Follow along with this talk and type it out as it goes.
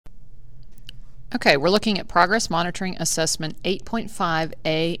Okay, we're looking at Progress Monitoring Assessment 8.5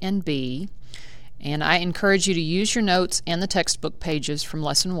 A and B, and I encourage you to use your notes and the textbook pages from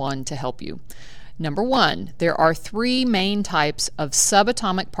Lesson 1 to help you. Number 1, there are 3 main types of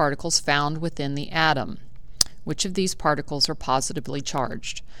subatomic particles found within the atom. Which of these particles are positively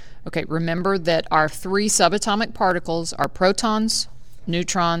charged? Okay, remember that our 3 subatomic particles are protons,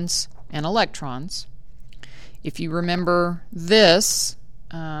 neutrons, and electrons. If you remember this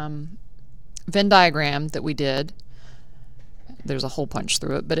Venn diagram that we did, there's a hole punch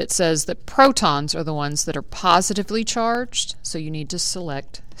through it, but it says that protons are the ones that are positively charged, so you need to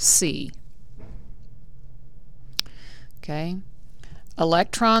select C. Okay.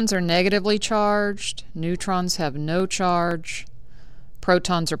 Electrons are negatively charged, neutrons have no charge,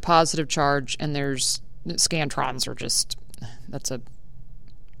 protons are positive charge, and there's scantrons are just, that's an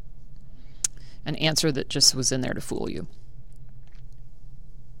answer that just was in there to fool you.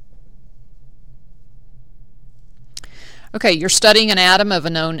 Okay, you're studying an atom of a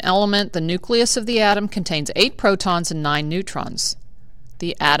known element. The nucleus of the atom contains 8 protons and 9 neutrons.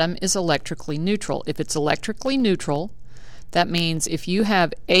 The atom is electrically neutral. If it's electrically neutral, that means if you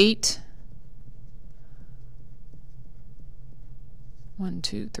have 8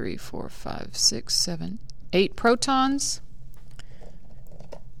 protons,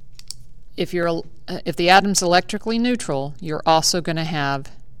 if the atom's electrically neutral, you're also going to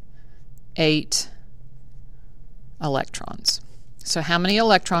have 8 electrons. So how many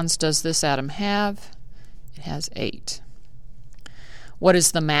electrons does this atom have? It has 8. What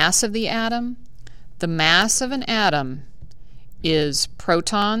is the mass of the atom? The mass of an atom is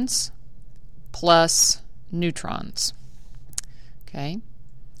protons plus neutrons. Okay?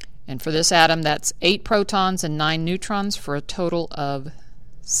 And for this atom, that's 8 protons and 9 neutrons for a total of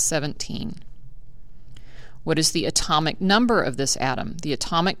 17. What is the atomic number of this atom? The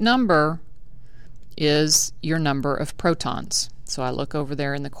atomic number is your number of protons. So I look over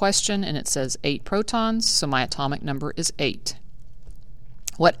there in the question and it says 8 protons, so my atomic number is 8.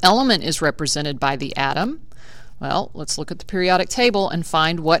 What element is represented by the atom? Well, let's look at the periodic table and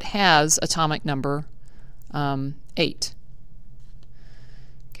find what has atomic number 8.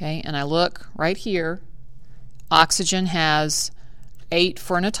 Okay, and I look right here. Oxygen has 8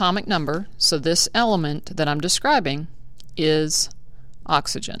 for an atomic number, so this element that I'm describing is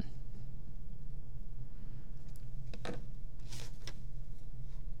oxygen.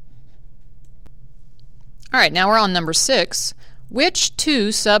 All right, now we're on number 6. Which 2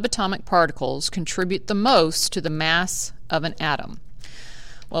 subatomic particles contribute the most to the mass of an atom?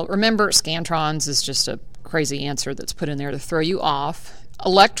 Well, remember, scantrons is just a crazy answer that's put in there to throw you off.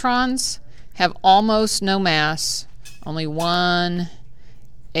 Electrons have almost no mass, only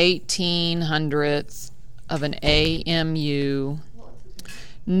 1/1800th of an AMU.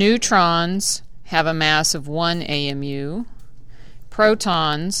 Neutrons have a mass of 1 AMU.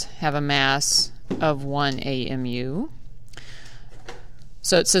 Protons have a mass of 1 AMU.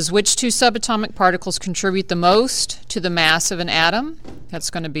 So it says which 2 subatomic particles contribute the most to the mass of an atom? That's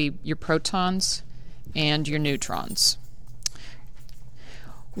going to be your protons and your neutrons.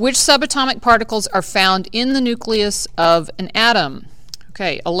 Which subatomic particles are found in the nucleus of an atom?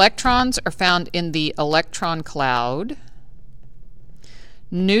 Okay, electrons are found in the electron cloud.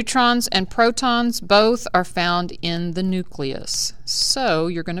 Neutrons and protons both are found in the nucleus. So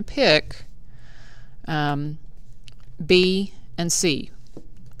you're going to pick B and C,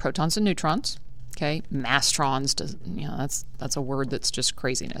 protons and neutrons. Okay, mastrons, that's a word that's just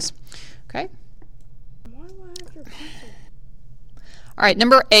craziness. Okay. All right,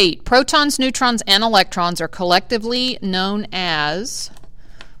 number 8, protons, neutrons, and electrons are collectively known as,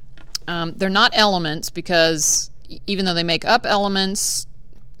 they're not elements because even though they make up elements,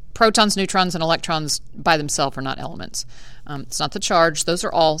 protons, neutrons, and electrons by themselves are not elements. It's not the charge. Those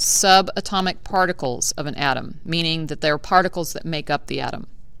are all subatomic particles of an atom, meaning that they're particles that make up the atom.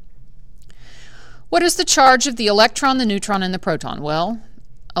 What is the charge of the electron, the neutron, and the proton? Well,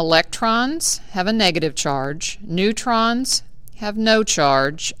 electrons have a negative charge, neutrons have no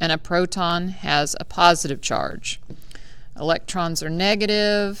charge, and a proton has a positive charge. Electrons are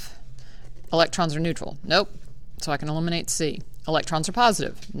negative, electrons are neutral. Nope, so I can eliminate C. Electrons are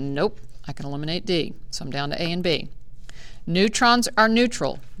positive. Nope, I can eliminate D. So I'm down to A and B. Neutrons are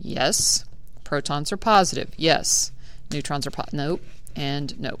neutral. Yes. Protons are positive. Yes. Neutrons are nope,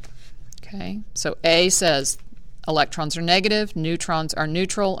 and nope. Okay, so A says electrons are negative, neutrons are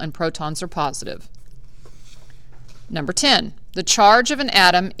neutral, and protons are positive. Number 10, the charge of an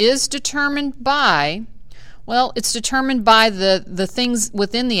atom is determined by, well, it's determined by the things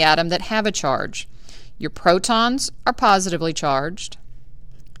within the atom that have a charge. Your protons are positively charged,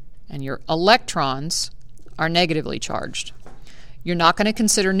 and your electrons are negatively charged. You're not going to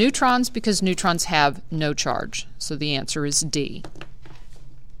consider neutrons because neutrons have no charge. So the answer is D.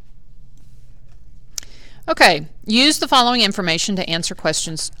 Okay, use the following information to answer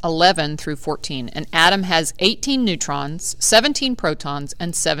questions 11 through 14. An atom has 18 neutrons, 17 protons,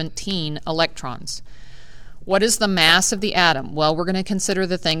 and 17 electrons. What is the mass of the atom? Well, we're going to consider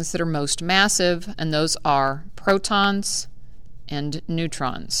the things that are most massive, and those are protons and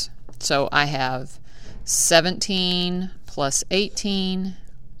neutrons. So I have 17 plus 18,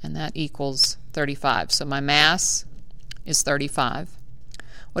 and that equals 35. So my mass is 35.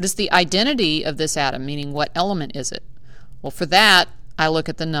 What is the identity of this atom, meaning what element is it? Well, for that, I look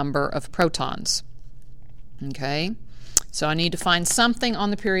at the number of protons. Okay, so I need to find something on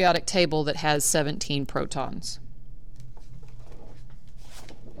the periodic table that has 17 protons.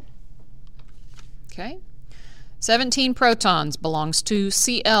 Okay, 17 protons belongs to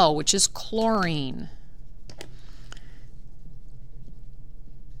Cl, which is chlorine.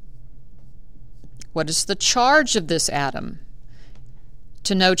 What is the charge of this atom?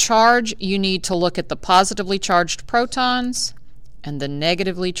 To know charge, you need to look at the positively charged protons and the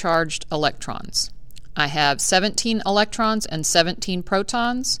negatively charged electrons. I have 17 electrons and 17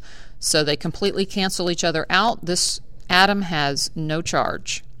 protons, so they completely cancel each other out. This atom has no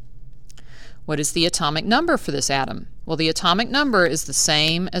charge. What is the atomic number for this atom? Well, the atomic number is the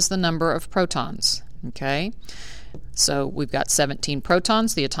same as the number of protons. Okay, so we've got 17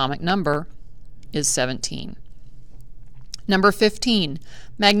 protons. The atomic number is 17. Number 15,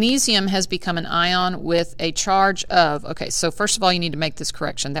 magnesium has become an ion with a charge of, okay, so first of all you need to make this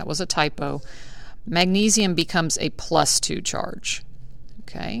correction. That was a typo. Magnesium becomes a +2 charge.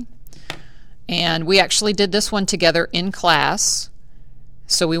 Okay, and we actually did this one together in class,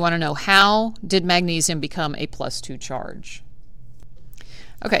 so we want to know, how did magnesium become a +2 charge?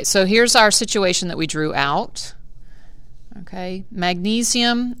 Okay, so here's our situation that we drew out. Okay,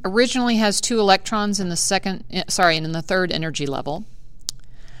 magnesium originally has 2 electrons in the third energy level,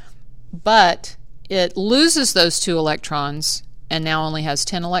 but it loses those 2 electrons and now only has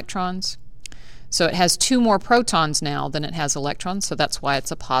 10 electrons. So it has 2 more protons now than it has electrons, so that's why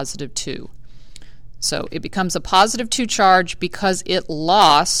it's a +2. So it becomes a +2 charge because it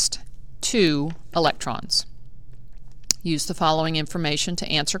lost 2 electrons. Use the following information to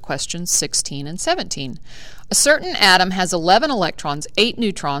answer questions 16 and 17. A certain atom has 11 electrons, 8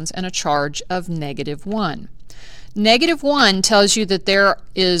 neutrons, and a charge of -1. -1 tells you that there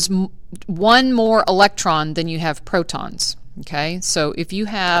is 1 more electron than you have protons. Okay, so if you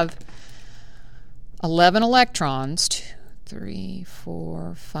have 11 electrons, 2, 3,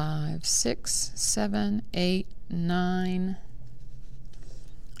 4, 5, 6, 7, 8, 9,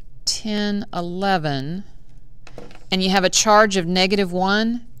 10, 11, and you have a charge of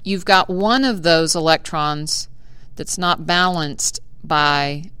 -1, you've got one of those electrons that's not balanced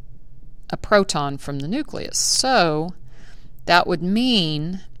by a proton from the nucleus. So that would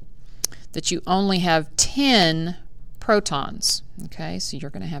mean that you only have 10 protons. Okay, so you're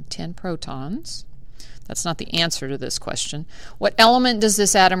going to have 10 protons. That's not the answer to this question. What element does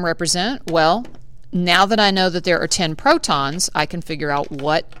this atom represent? Well, now that I know that there are 10 protons, I can figure out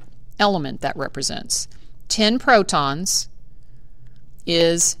what element that represents. 10 protons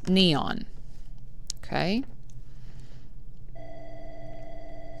is neon. Okay.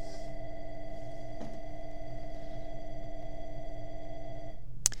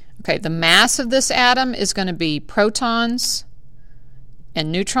 Okay, the mass of this atom is going to be protons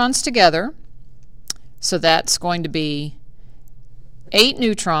and neutrons together. So that's going to be 8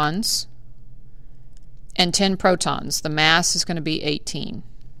 neutrons and 10 protons. The mass is going to be 18.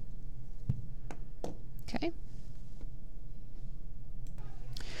 Okay.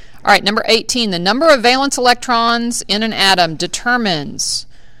 All right, number 18, the number of valence electrons in an atom determines.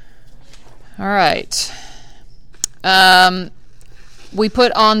 All right. We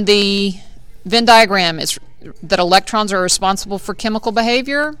put on the Venn diagram that electrons are responsible for chemical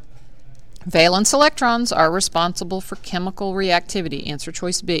behavior. Valence electrons are responsible for chemical reactivity. Answer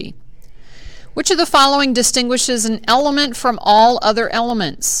choice B. Which of the following distinguishes an element from all other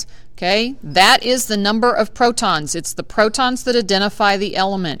elements? Okay, that is the number of protons. It's the protons that identify the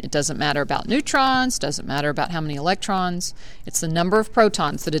element. It doesn't matter about neutrons, doesn't matter about how many electrons. It's the number of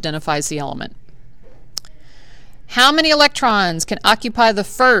protons that identifies the element. How many electrons can occupy the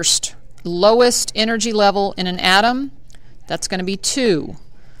first lowest energy level in an atom? That's going to be 2.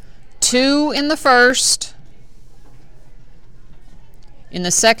 2 in the first. In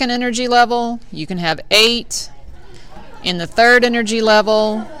the second energy level, you can have 8. In the third energy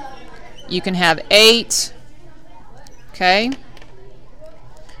level, you can have 8. Okay?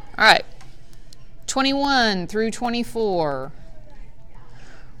 All All right, 21 through 24.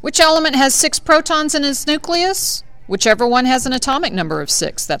 Which element has 6 protons in its nucleus? Whichever one has an atomic number of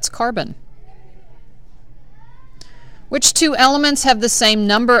 6, that's carbon. Which 2 elements have the same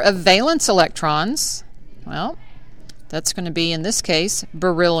number of valence electrons? Well, that's going to be, in this case,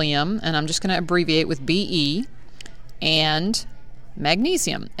 beryllium, and I'm just going to abbreviate with Be, and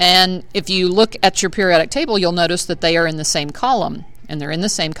magnesium. And if you look at your periodic table, you'll notice that they are in the same column. And they're in the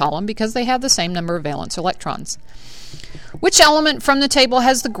same column because they have the same number of valence electrons. Which element from the table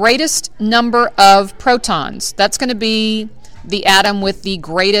has the greatest number of protons? That's going to be the atom with the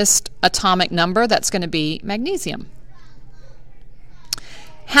greatest atomic number. That's going to be magnesium.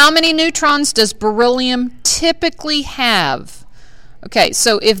 How many neutrons does beryllium typically have? Okay,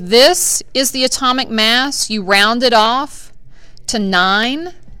 so if this is the atomic mass, you round it off to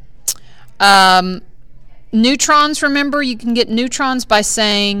 9. Neutrons, remember, you can get neutrons by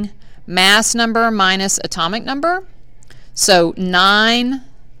saying mass number minus atomic number. So 9,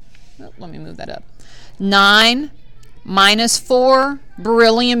 let me move that up. 9 minus 4,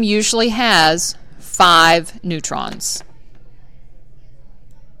 beryllium usually has 5 neutrons.